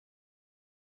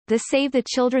The Save the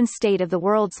Children State of the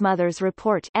World's Mothers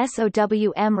Report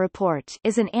 (SOWM) report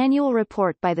is an annual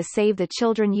report by the Save the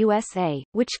Children USA,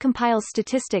 which compiles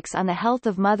statistics on the health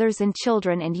of mothers and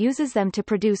children and uses them to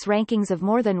produce rankings of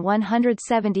more than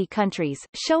 170 countries,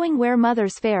 showing where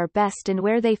mothers fare best and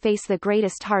where they face the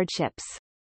greatest hardships.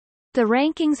 The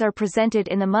rankings are presented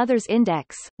in the Mother's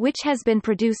Index, which has been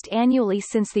produced annually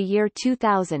since the year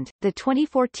 2000. The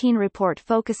 2014 report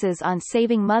focuses on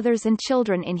saving mothers and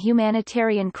children in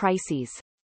humanitarian crises.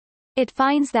 It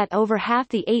finds that over half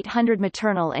the 800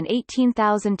 maternal and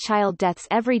 18,000 child deaths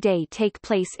every day take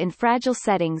place in fragile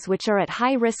settings which are at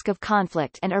high risk of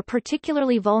conflict and are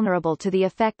particularly vulnerable to the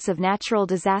effects of natural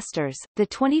disasters. The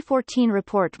 2014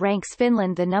 report ranks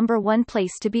Finland the number one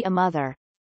place to be a mother.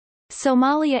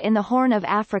 Somalia in the Horn of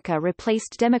Africa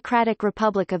replaced Democratic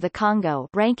Republic of the Congo,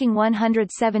 ranking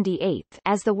 178th,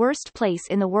 as the worst place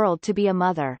in the world to be a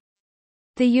mother.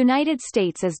 The United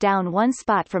States is down one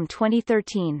spot from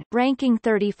 2013, ranking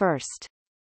 31st.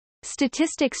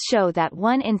 Statistics show that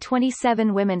 1 in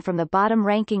 27 women from the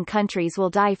bottom-ranking countries will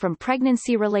die from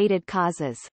pregnancy-related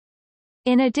causes.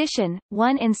 In addition,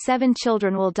 1 in 7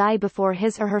 children will die before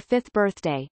his or her 5th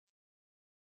birthday.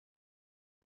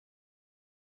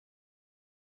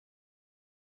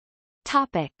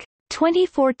 Topic: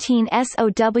 2014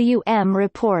 SOWM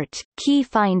report, key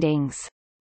findings.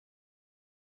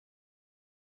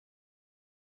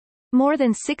 More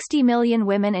than 60 million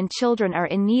women and children are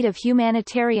in need of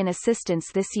humanitarian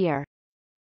assistance this year.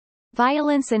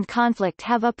 Violence and conflict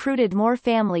have uprooted more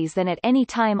families than at any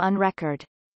time on record.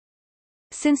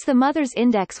 Since the Mother's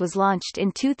Index was launched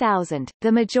in 2000,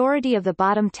 the majority of the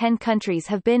bottom 10 countries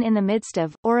have been in the midst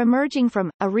of, or emerging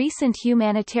from, a recent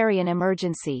humanitarian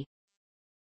emergency.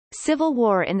 Civil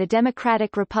war in the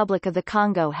Democratic Republic of the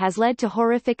Congo has led to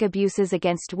horrific abuses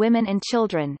against women and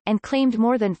children, and claimed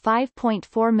more than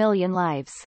 5.4 million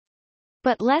lives.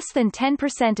 But less than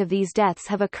 10% of these deaths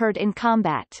have occurred in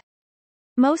combat.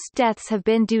 Most deaths have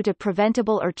been due to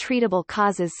preventable or treatable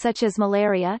causes such as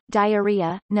malaria,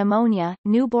 diarrhea, pneumonia,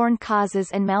 newborn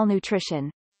causes and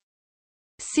malnutrition.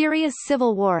 Syria's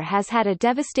civil war has had a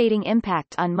devastating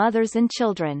impact on mothers and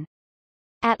children.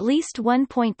 At least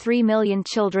 1.3 million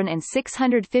children and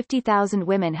 650,000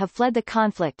 women have fled the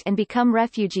conflict and become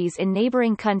refugees in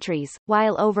neighboring countries,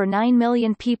 while over 9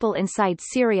 million people inside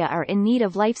Syria are in need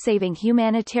of life-saving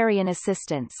humanitarian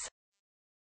assistance.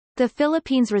 The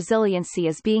Philippines' resiliency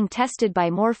is being tested by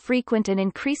more frequent and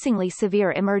increasingly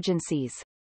severe emergencies.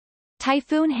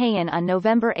 Typhoon Haiyan on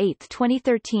November 8,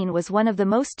 2013 was one of the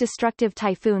most destructive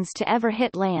typhoons to ever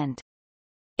hit land.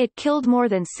 It killed more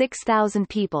than 6,000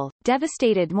 people,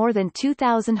 devastated more than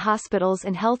 2,000 hospitals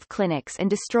and health clinics and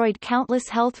destroyed countless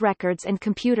health records and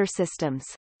computer systems.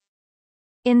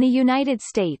 In the United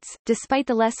States, despite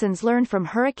the lessons learned from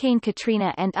Hurricane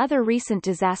Katrina and other recent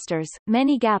disasters,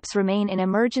 many gaps remain in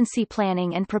emergency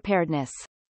planning and preparedness.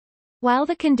 While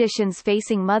the conditions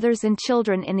facing mothers and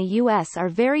children in the U.S. are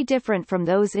very different from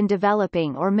those in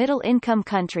developing or middle-income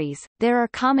countries, there are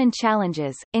common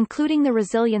challenges, including the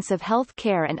resilience of health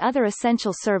care and other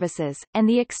essential services, and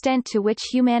the extent to which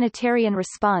humanitarian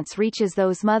response reaches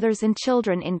those mothers and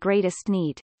children in greatest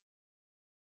need.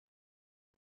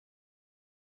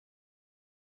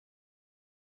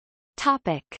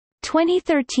 Topic: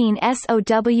 2013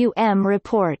 SOWM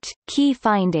report, key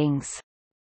findings.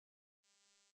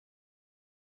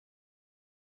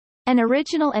 An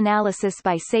original analysis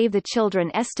by Save the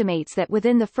Children estimates that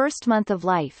within the first month of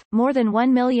life, more than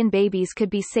 1 million babies could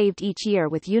be saved each year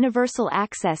with universal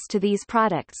access to these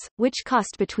products, which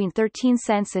cost between 13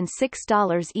 cents and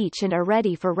 $6 each and are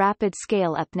ready for rapid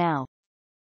scale-up now.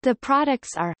 The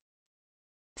products are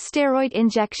steroid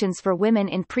injections for women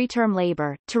in preterm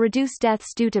labor, to reduce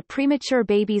deaths due to premature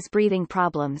babies' breathing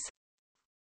problems,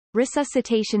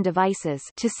 resuscitation devices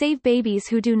to save babies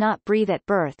who do not breathe at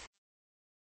birth,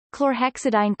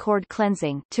 chlorhexidine cord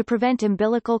cleansing to prevent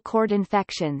umbilical cord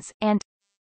infections, and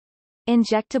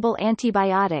injectable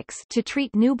antibiotics to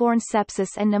treat newborn sepsis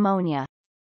and pneumonia.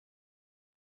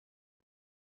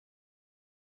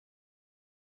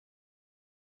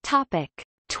 Topic: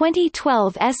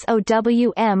 2012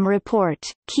 SOWM report,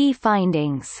 key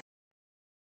findings.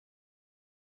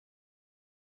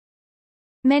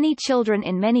 Many children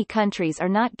in many countries are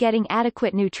not getting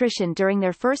adequate nutrition during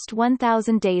their first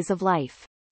 1,000 days of life.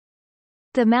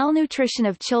 The malnutrition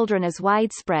of children is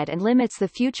widespread and limits the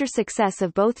future success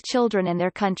of both children and their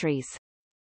countries.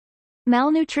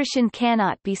 Malnutrition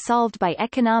cannot be solved by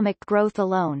economic growth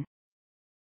alone.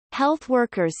 Health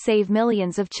workers save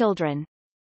millions of children.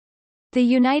 The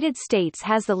United States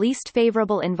has the least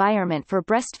favorable environment for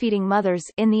breastfeeding mothers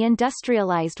in the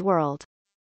industrialized world.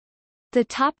 The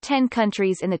top 10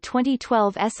 countries in the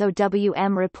 2012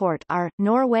 SOWM report are,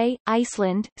 Norway,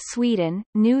 Iceland, Sweden,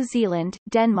 New Zealand,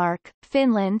 Denmark,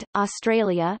 Finland,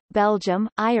 Australia, Belgium,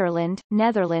 Ireland,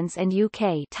 Netherlands and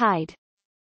UK tied.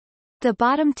 The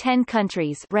bottom 10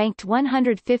 countries ranked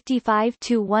 155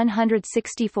 to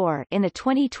 164 in the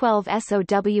 2012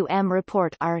 SOWM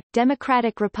report are,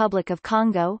 Democratic Republic of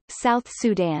Congo, South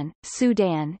Sudan,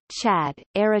 Sudan, Chad,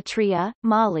 Eritrea,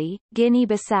 Mali,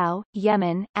 Guinea-Bissau,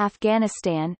 Yemen,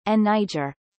 Afghanistan, and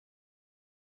Niger.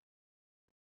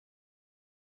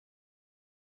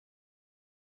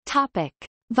 Topic.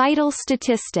 Vital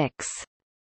statistics.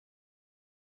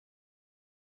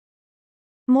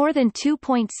 More than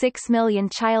 2.6 million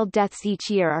child deaths each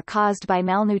year are caused by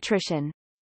malnutrition.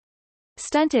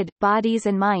 Stunted bodies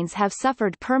and minds have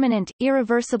suffered permanent,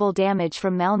 irreversible damage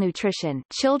from malnutrition.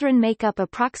 Children make up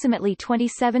approximately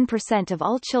 27% of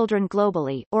all children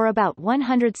globally, or about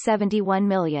 171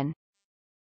 million.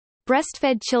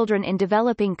 Breastfed children in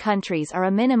developing countries are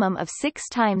a minimum of 6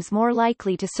 times more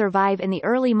likely to survive in the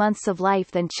early months of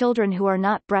life than children who are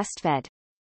not breastfed.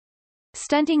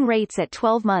 Stunting rates at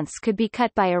 12 months could be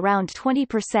cut by around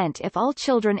 20% if all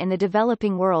children in the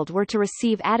developing world were to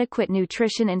receive adequate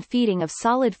nutrition and feeding of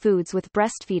solid foods with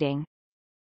breastfeeding.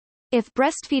 If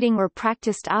breastfeeding were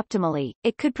practiced optimally,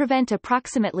 it could prevent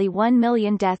approximately 1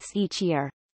 million deaths each year.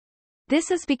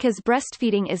 This is because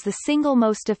breastfeeding is the single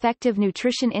most effective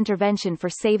nutrition intervention for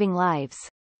saving lives.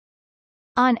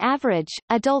 On average,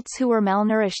 adults who were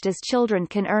malnourished as children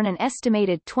can earn an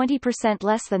estimated 20%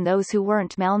 less than those who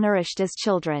weren't malnourished as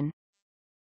children.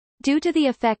 Due to the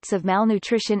effects of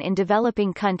malnutrition in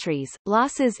developing countries,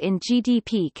 losses in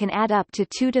GDP can add up to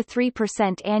 2 to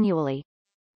 3% annually.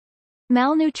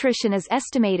 Malnutrition is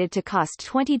estimated to cost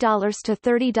 $20 to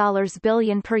 $30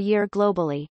 billion per year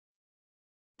globally.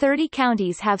 30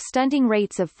 counties have stunting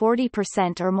rates of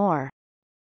 40% or more.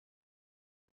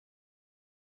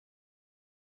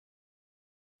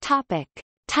 Topic.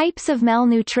 Types of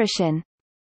malnutrition.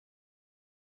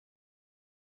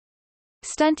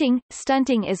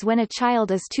 Stunting is when a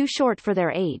child is too short for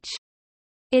their age.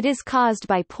 It is caused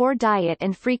by poor diet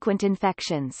and frequent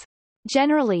infections.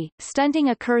 Generally, stunting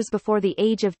occurs before the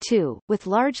age of 2, with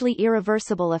largely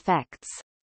irreversible effects.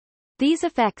 These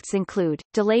effects include,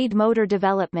 delayed motor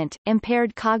development,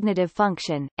 impaired cognitive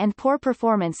function, and poor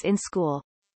performance in school.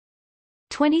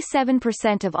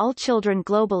 27% of all children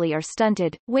globally are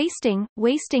stunted. Wasting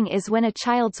is when a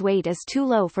child's weight is too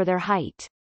low for their height.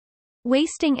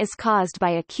 Wasting is caused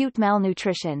by acute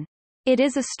malnutrition. It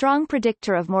is a strong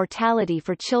predictor of mortality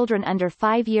for children under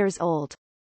 5 years old.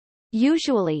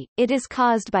 Usually, it is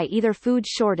caused by either food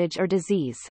shortage or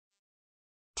disease.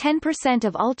 10%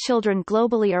 of all children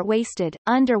globally are wasted,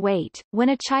 underweight. When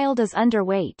a child is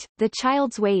underweight, the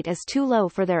child's weight is too low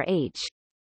for their age.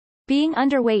 Being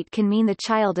underweight can mean the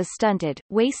child is stunted,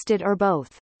 wasted or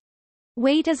both.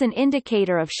 Weight is an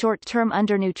indicator of short-term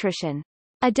undernutrition.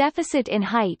 A deficit in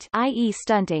height, i.e.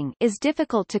 stunting, is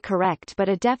difficult to correct, but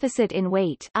a deficit in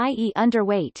weight, i.e.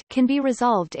 underweight, can be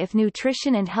resolved if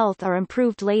nutrition and health are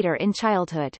improved later in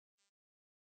childhood.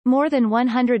 More than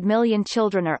 100 million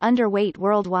children are underweight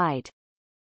worldwide.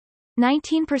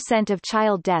 19% of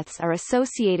child deaths are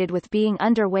associated with being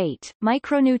underweight.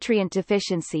 Micronutrient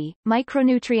deficiency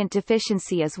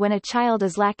is when a child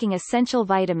is lacking essential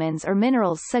vitamins or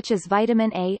minerals such as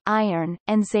vitamin A, iron,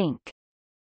 and zinc.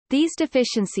 These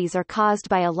deficiencies are caused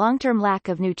by a long-term lack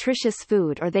of nutritious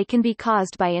food, or they can be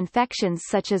caused by infections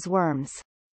such as worms.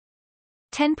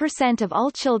 10% of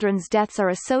all children's deaths are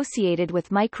associated with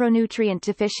micronutrient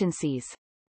deficiencies.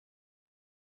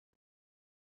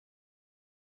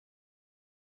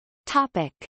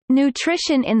 Topic.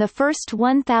 Nutrition in the first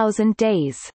 1,000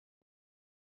 days.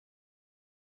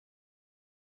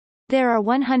 There are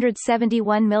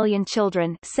 171 million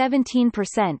children,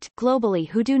 17%, globally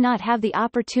who do not have the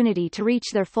opportunity to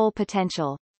reach their full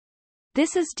potential.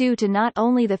 This is due to not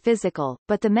only the physical,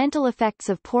 but the mental effects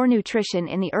of poor nutrition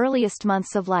in the earliest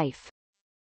months of life.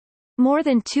 More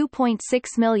than 2.6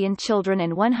 million children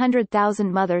and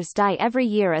 100,000 mothers die every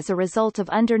year as a result of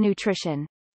undernutrition.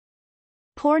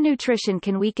 Poor nutrition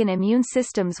can weaken immune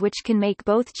systems, which can make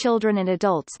both children and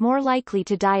adults more likely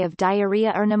to die of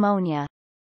diarrhea or pneumonia.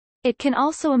 It can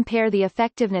also impair the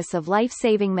effectiveness of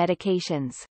life-saving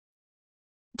medications.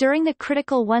 During the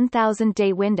critical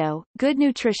 1,000-day window, good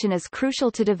nutrition is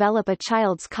crucial to develop a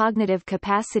child's cognitive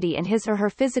capacity and his or her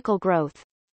physical growth.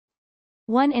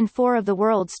 1 in 4 of the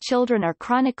world's children are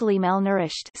chronically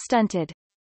malnourished, stunted.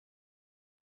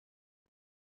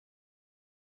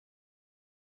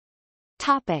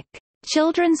 Topic.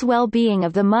 Children's well-being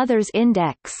of the Mother's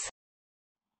Index.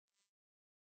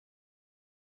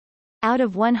 Out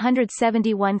of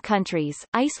 171 countries,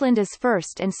 Iceland is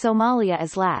first and Somalia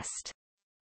is last.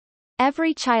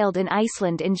 Every child in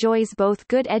Iceland enjoys both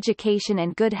good education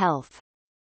and good health.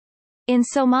 In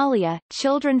Somalia,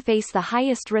 children face the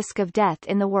highest risk of death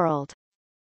in the world.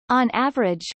 On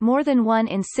average, more than 1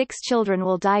 in 6 children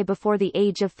will die before the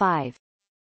age of 5.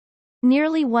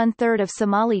 Nearly 1/3 of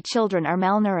Somali children are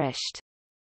malnourished.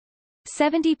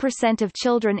 70% of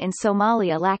children in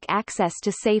Somalia lack access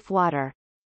to safe water.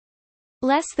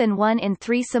 Less than 1 in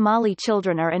 3 Somali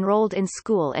children are enrolled in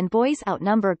school and boys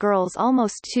outnumber girls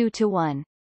almost 2 to 1.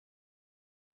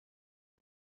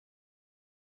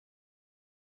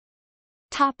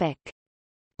 Topic.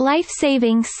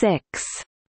 Lifesaving Six.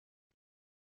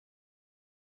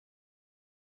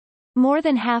 More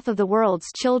than half of the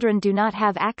world's children do not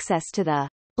have access to the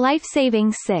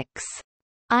Lifesaving Six: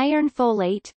 iron,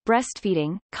 folate,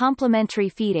 breastfeeding, complementary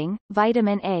feeding,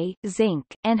 vitamin A, zinc,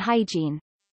 and hygiene.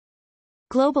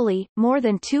 Globally, more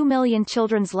than 2 million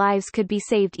children's lives could be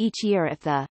saved each year if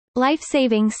the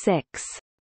Lifesaving Six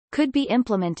could be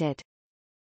implemented.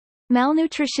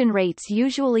 Malnutrition rates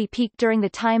usually peak during the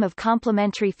time of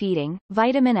complementary feeding,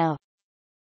 vitamin A.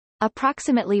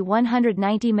 Approximately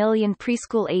 190 million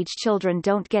preschool-age children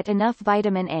don't get enough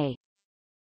vitamin A.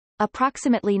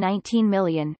 Approximately 19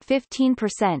 million,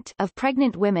 15%, of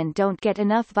pregnant women don't get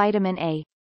enough vitamin A.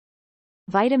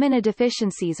 Vitamin A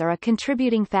deficiencies are a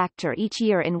contributing factor each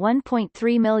year in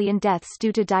 1.3 million deaths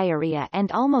due to diarrhea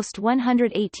and almost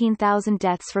 118,000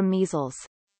 deaths from measles.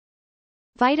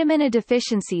 Vitamin A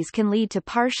deficiencies can lead to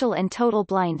partial and total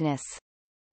blindness.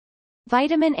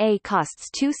 Vitamin A costs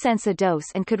 2 cents a dose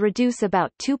and could reduce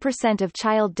about 2% of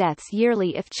child deaths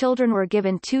yearly if children were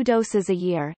given 2 doses a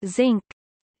year. Zinc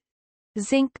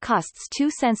costs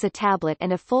 2 cents a tablet,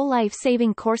 and a full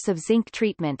life-saving course of zinc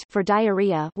treatment for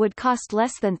diarrhea would cost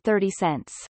less than 30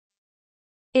 cents.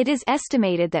 It is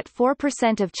estimated that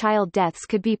 4% of child deaths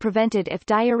could be prevented if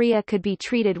diarrhea could be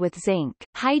treated with zinc.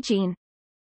 Hygiene.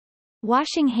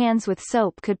 Washing hands with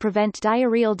soap could prevent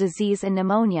diarrheal disease and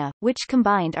pneumonia, which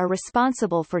combined are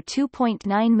responsible for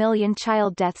 2.9 million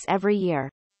child deaths every year.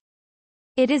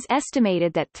 It is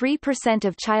estimated that 3%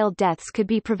 of child deaths could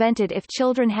be prevented if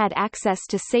children had access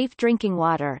to safe drinking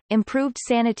water, improved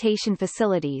sanitation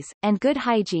facilities, and good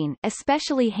hygiene,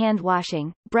 especially hand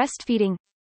washing. Breastfeeding.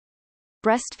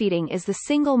 Breastfeeding is the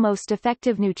single most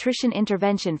effective nutrition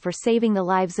intervention for saving the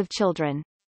lives of children.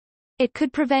 It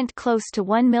could prevent close to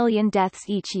 1 million deaths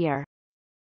each year.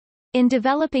 In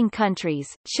developing countries,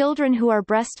 children who are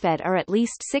breastfed are at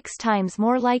least 6 times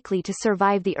more likely to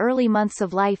survive the early months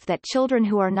of life than children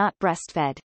who are not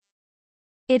breastfed.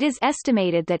 It is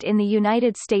estimated that in the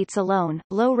United States alone,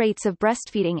 low rates of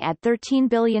breastfeeding add $13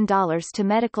 billion to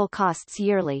medical costs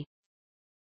yearly.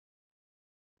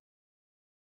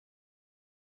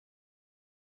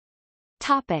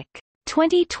 Topic.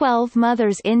 2012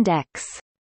 Mothers Index.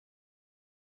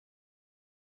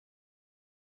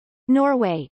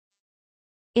 Norway.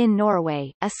 In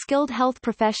Norway, a skilled health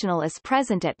professional is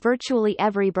present at virtually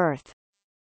every birth.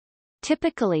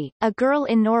 Typically, a girl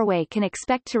in Norway can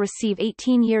expect to receive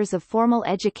 18 years of formal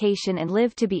education and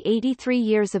live to be 83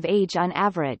 years of age on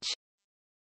average.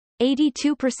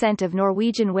 82% of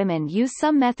Norwegian women use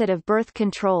some method of birth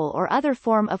control or other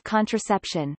form of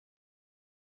contraception.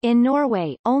 In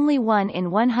Norway, only 1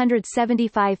 in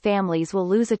 175 families will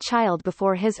lose a child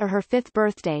before his or her 5th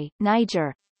birthday.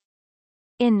 Niger.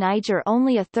 In Niger,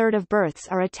 only a third of births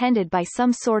are attended by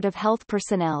some sort of health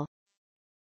personnel.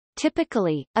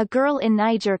 Typically, a girl in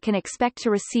Niger can expect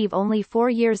to receive only 4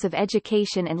 years of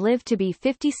education and live to be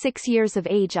 56 years of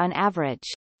age on average.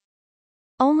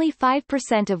 Only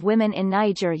 5% of women in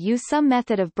Niger use some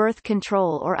method of birth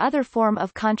control or other form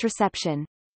of contraception.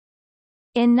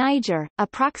 In Niger,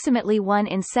 approximately 1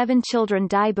 in 7 children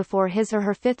die before his or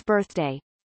her 5th birthday.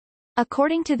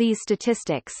 According to these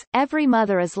statistics, every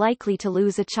mother is likely to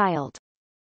lose a child.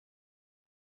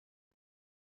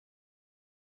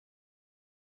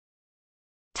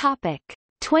 Topic.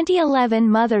 2011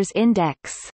 Mothers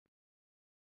Index.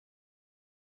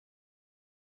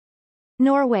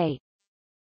 Norway.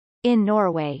 In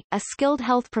Norway, a skilled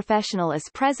health professional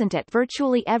is present at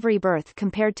virtually every birth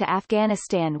compared to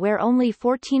Afghanistan, where only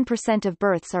 14% of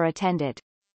births are attended.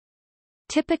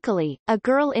 Typically, a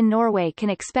girl in Norway can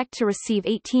expect to receive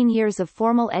 18 years of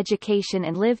formal education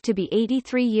and live to be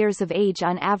 83 years of age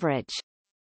on average.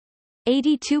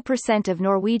 82% of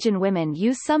Norwegian women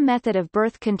use some method of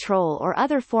birth control or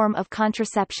other form of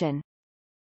contraception.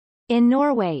 In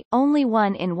Norway, only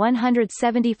 1 in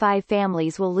 175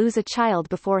 families will lose a child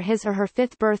before his or her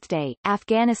 5th birthday.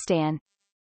 Afghanistan.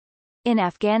 In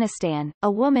Afghanistan, a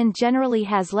woman generally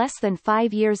has less than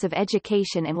 5 years of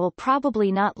education and will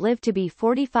probably not live to be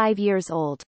 45 years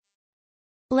old.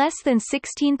 Less than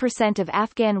 16% of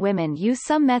Afghan women use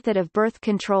some method of birth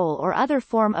control or other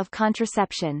form of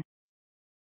contraception.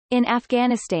 In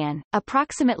Afghanistan,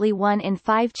 approximately 1 in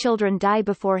 5 children die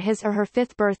before his or her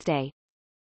 5th birthday.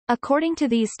 According to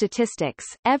these statistics,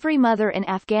 every mother in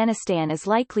Afghanistan is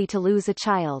likely to lose a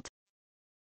child.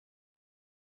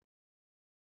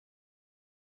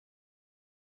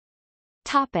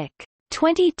 Topic: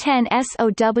 2010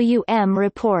 SOWM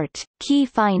report, key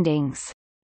findings.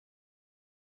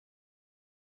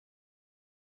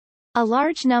 A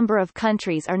large number of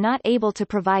countries are not able to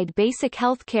provide basic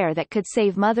health care that could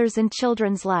save mothers' and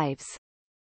children's lives.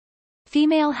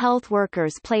 Female health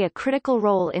workers play a critical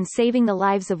role in saving the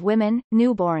lives of women,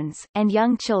 newborns, and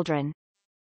young children.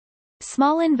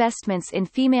 Small investments in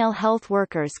female health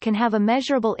workers can have a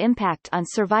measurable impact on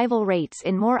survival rates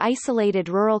in more isolated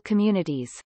rural communities.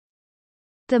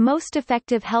 The most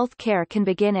effective health care can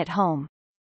begin at home.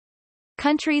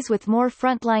 Countries with more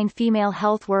frontline female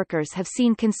health workers have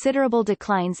seen considerable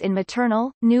declines in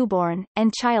maternal, newborn,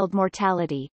 and child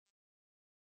mortality.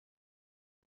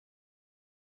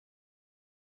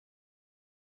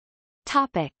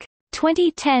 Topic: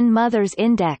 2010 Mothers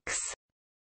Index.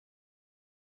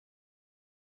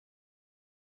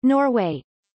 Norway.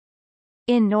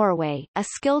 In Norway, a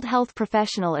skilled health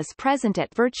professional is present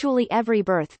at virtually every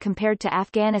birth compared to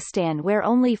Afghanistan where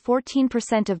only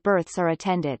 14% of births are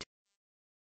attended.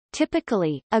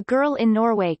 Typically, a girl in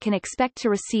Norway can expect to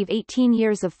receive 18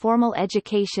 years of formal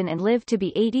education and live to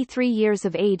be 83 years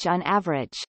of age on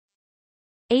average.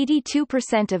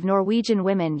 82% of Norwegian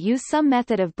women use some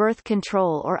method of birth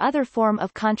control or other form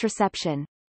of contraception.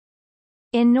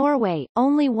 In Norway,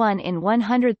 only 1 in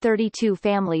 132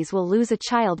 families will lose a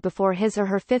child before his or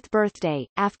her 5th birthday.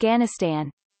 Afghanistan.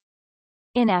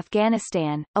 In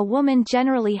Afghanistan, a woman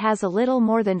generally has a little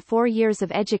more than 4 years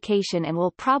of education and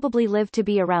will probably live to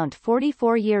be around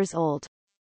 44 years old.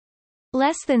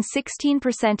 Less than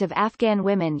 16% of Afghan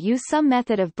women use some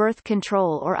method of birth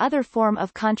control or other form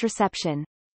of contraception.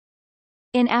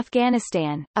 In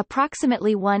Afghanistan,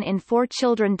 approximately 1 in 4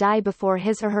 children die before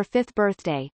his or her 5th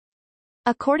birthday.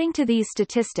 According to these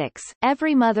statistics,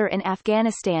 every mother in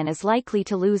Afghanistan is likely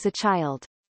to lose a child.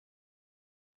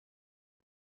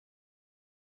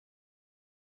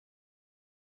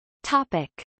 Topic: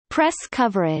 Press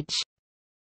coverage.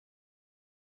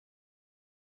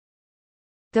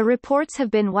 The reports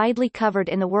have been widely covered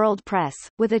in the world press,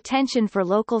 with attention for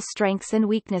local strengths and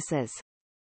weaknesses.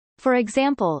 For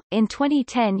example, in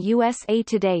 2010 USA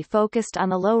Today focused on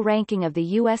the low ranking of the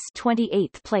U.S.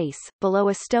 28th place, below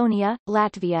Estonia,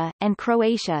 Latvia, and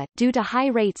Croatia, due to high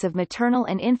rates of maternal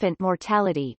and infant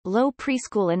mortality, low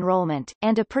preschool enrollment,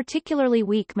 and a particularly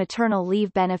weak maternal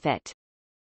leave benefit.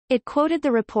 It quoted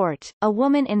the report, "A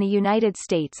woman in the United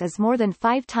States is more than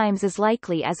 5 times as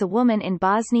likely as a woman in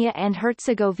Bosnia and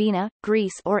Herzegovina,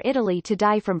 Greece or Italy to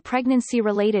die from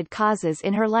pregnancy-related causes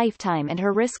in her lifetime, and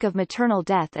her risk of maternal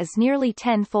death is nearly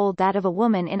 10-fold that of a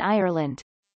woman in Ireland."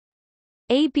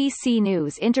 ABC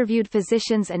News interviewed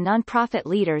physicians and nonprofit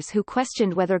leaders who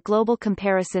questioned whether global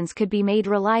comparisons could be made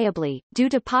reliably, due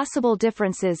to possible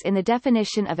differences in the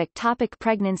definition of ectopic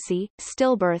pregnancy,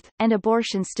 stillbirth, and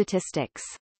abortion statistics.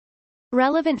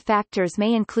 Relevant factors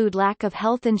may include lack of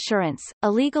health insurance,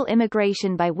 illegal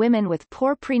immigration by women with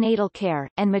poor prenatal care,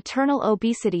 and maternal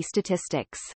obesity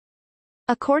statistics.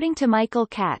 According to Michael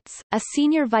Katz, a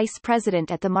senior vice president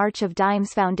at the March of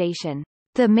Dimes Foundation,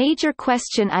 "The major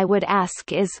question I would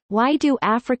ask is, why do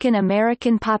African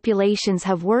American populations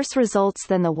have worse results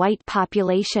than the white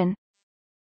population?"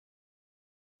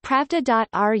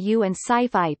 Pravda.ru and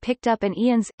Sci-Fi picked up an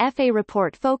Ian's FA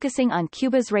report focusing on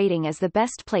Cuba's rating as the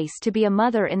best place to be a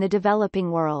mother in the developing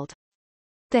world.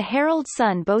 The Herald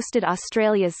Sun boasted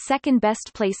Australia's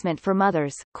second-best placement for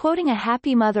mothers, quoting a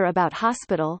happy mother about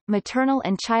hospital, maternal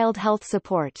and child health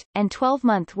support, and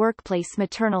 12-month workplace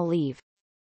maternal leave.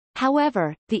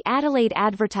 However, the Adelaide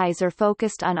Advertiser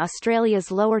focused on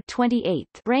Australia's lower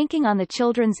 28th ranking on the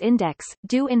Children's Index,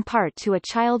 due in part to a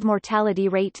child mortality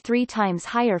rate 3 times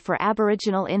higher for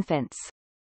Aboriginal infants.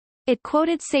 It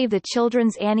quoted Save the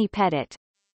Children's Annie Pettit.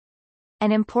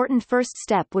 An important first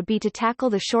step would be to tackle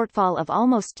the shortfall of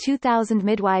almost 2,000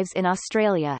 midwives in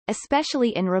Australia,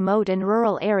 especially in remote and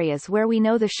rural areas where we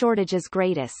know the shortage is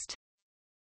greatest.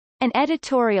 An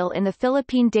editorial in the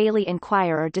Philippine Daily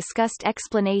Inquirer discussed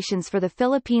explanations for the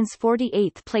Philippines'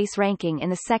 48th place ranking in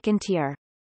the second tier.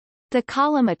 The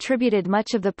column attributed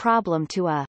much of the problem to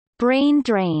a brain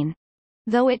drain,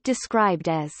 though it described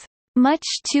as much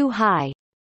too high.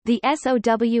 The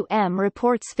SOWM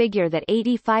reports figure that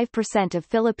 85% of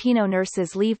Filipino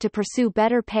nurses leave to pursue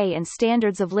better pay and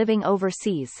standards of living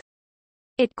overseas.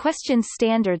 It questions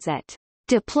standards at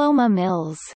diploma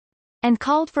mills and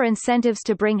called for incentives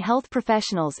to bring health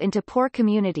professionals into poor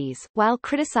communities, while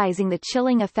criticizing the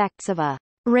chilling effects of a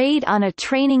raid on a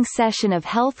training session of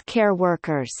health care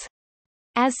workers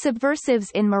as subversives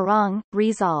in Morong,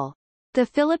 Rizal. The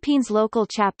Philippines local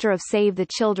chapter of Save the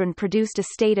Children produced a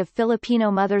State of Filipino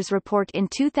Mothers report in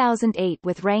 2008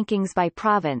 with rankings by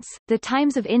province. The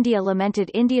Times of India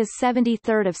lamented India's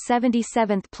 73rd of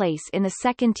 77th place in the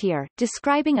second tier,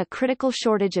 describing a critical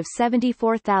shortage of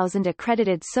 74,000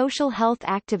 accredited social health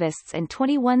activists and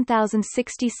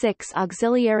 21,066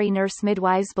 auxiliary nurse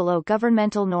midwives below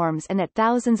governmental norms, and that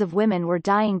thousands of women were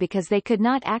dying because they could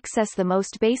not access the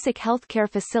most basic healthcare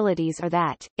facilities, or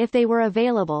that, if they were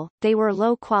available, they were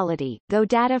low quality. Though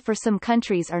data for some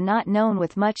countries are not known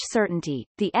with much certainty,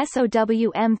 the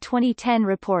SOWM 2010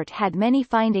 report had many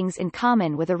findings in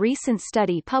common with a recent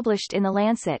study published in The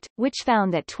Lancet, which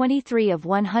found that 23 of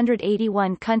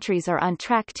 181 countries are on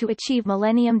track to achieve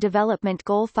Millennium Development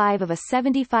Goal 5 of a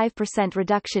 75%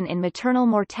 reduction in maternal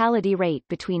mortality rate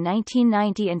between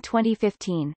 1990 and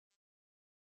 2015.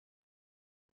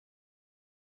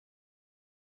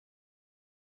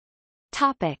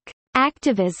 Topic: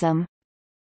 Activism.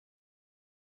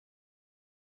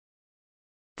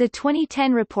 The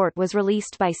 2010 report was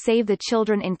released by Save the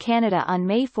Children in Canada on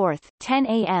May 4, 10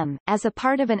 a.m., as a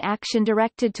part of an action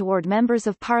directed toward members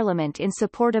of Parliament in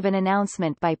support of an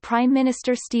announcement by Prime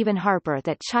Minister Stephen Harper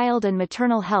that child and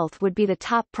maternal health would be the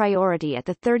top priority at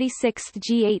the 36th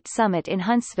G8 Summit in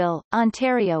Huntsville,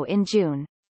 Ontario in June.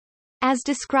 As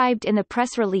described in the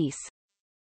press release,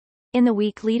 in the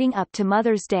week leading up to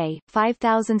Mother's Day,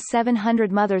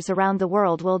 5,700 mothers around the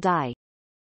world will die.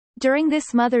 During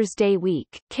this Mother's Day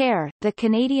week, CARE, the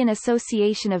Canadian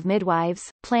Association of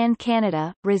Midwives, Plan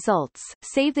Canada, Results,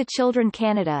 Save the Children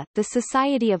Canada, the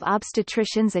Society of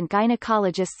Obstetricians and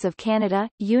Gynecologists of Canada,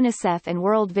 UNICEF and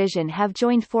World Vision have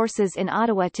joined forces in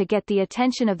Ottawa to get the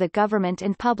attention of the government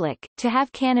and public, to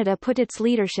have Canada put its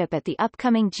leadership at the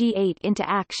upcoming G8 into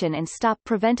action and stop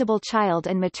preventable child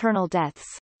and maternal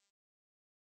deaths.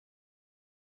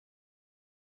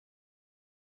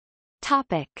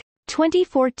 Topic: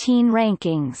 2014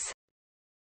 rankings.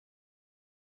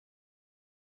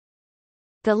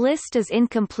 The list is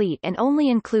incomplete and only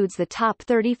includes the top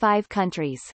 35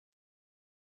 countries.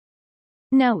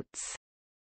 Notes.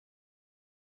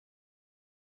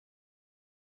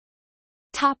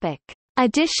 Topic: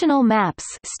 Additional maps,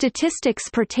 statistics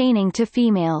pertaining to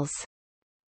females.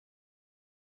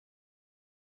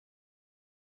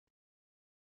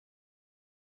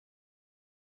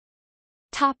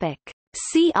 Topic: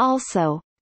 See also: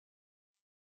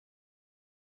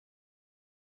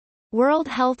 World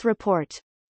Health Report,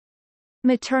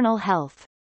 Maternal health.